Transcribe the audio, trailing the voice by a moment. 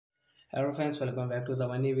Hello friends, welcome back to the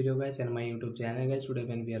one new video guys and my YouTube channel guys. Today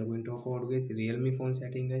when we are going to talk about guys realme phone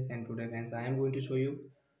setting guys, and today friends I am going to show you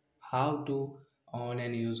how to on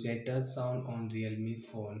and use get touch sound on realme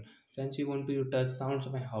phone. Friends, you want to use touch sounds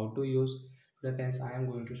by how to use today friends I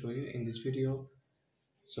am going to show you in this video.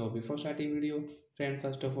 So before starting video, friend,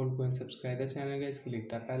 first of all go and subscribe the channel guys, click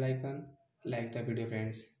the bell icon, like the video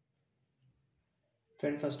friends.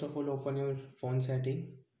 Friend, first of all open your phone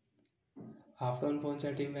setting. After on phone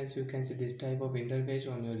setting guys, you can see this type of interface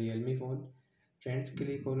on your realme phone. Friends,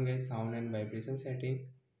 click on guys sound and vibration setting.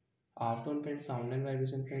 After on friends sound and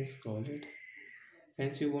vibration, friends scroll it.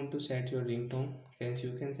 Friends, you want to set your ringtone. Friends,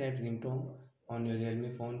 you can set ringtone on your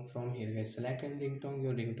realme phone from here guys. Select any ringtone,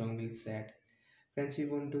 your ringtone will set. Friends,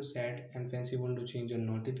 you want to set, and friends, you want to change your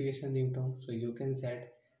notification ringtone, so you can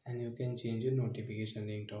set and you can change your notification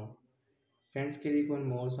ringtone. Friends, click on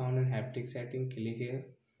more sound and haptic setting, click here.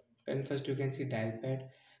 Then first you can see dial pad.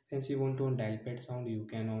 Since you want to on dial pad sound, you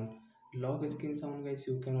can on lock screen sound guys,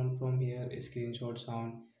 you can on from here. Screenshot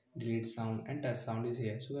sound, delete sound, and touch sound is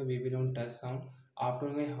here. So we will on touch sound. After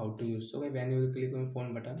guys how to use, so when you will click on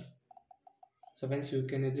phone button, so once you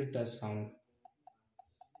can use the touch sound,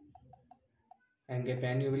 and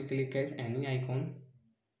when you will click guys any icon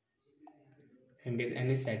and get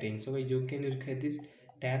any setting, so you can use get this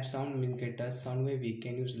tap sound means get touch sound way we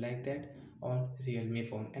can use like that on realme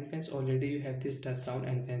phone. And once already you have this touch sound,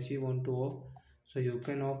 and once you want to off, so you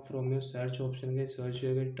can off from your search option guys, search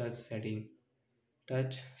your touch setting,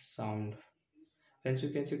 touch sound. Once you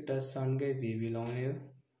can see touch sound guys, we will on here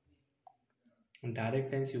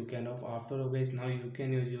direct. Once you can off after guys, now you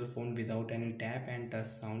can use your phone without any tap and touch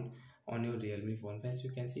sound on your realme phone. Once you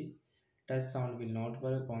can see touch sound will not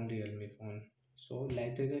work on realme phone, so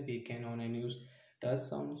like that we can on and use touch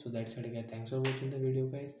sound. So that's it guys, thanks for watching the video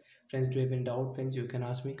guys. Friends, do you have any doubt friends, you can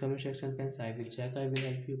ask me comment section friends, I will check, I will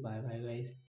help you. Bye bye guys.